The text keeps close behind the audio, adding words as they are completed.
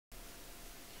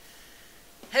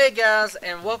Hey guys,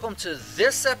 and welcome to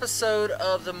this episode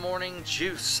of the Morning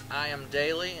Juice. I am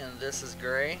Daly, and this is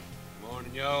Gray.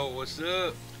 Morning, y'all. What's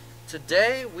up?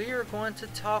 Today we are going to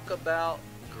talk about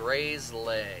Gray's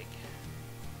leg.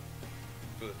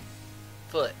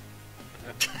 Foot.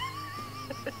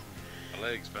 My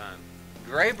leg's fine.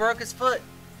 Gray broke his foot.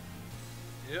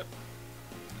 Yep.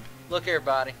 Look here,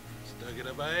 buddy. Stuck it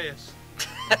up my ass.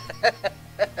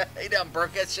 He done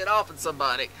broke that shit off in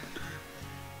somebody.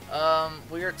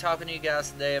 We are talking to you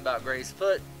guys today about Gray's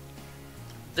foot.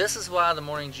 This is why the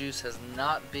Morning Juice has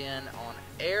not been on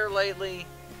air lately,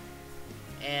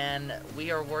 and we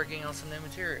are working on some new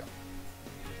material.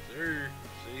 Yes, sir.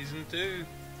 Season 2.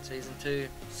 Season 2.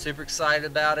 Super excited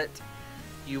about it.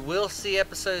 You will see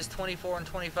episodes 24 and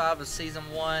 25 of Season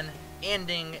 1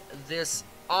 ending this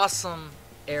awesome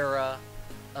era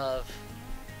of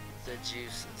the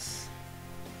Juices.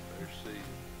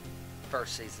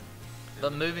 First season.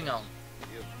 But moving on.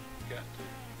 Yep, got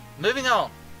to. Moving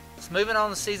on. It's moving on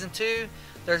to Season 2.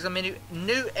 There's going to be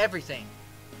new everything.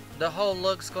 The whole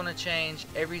look's going to change.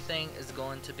 Everything is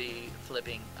going to be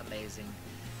flipping amazing.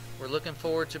 We're looking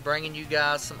forward to bringing you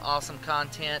guys some awesome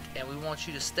content, and we want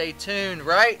you to stay tuned,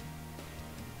 right?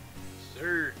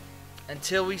 Sir.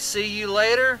 Until we see you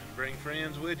later. Bring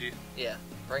friends with you. Yeah,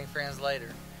 bring friends later.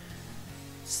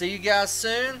 See you guys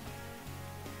soon.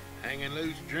 Hanging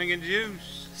loose, drinking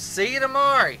juice. See you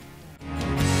tomorrow.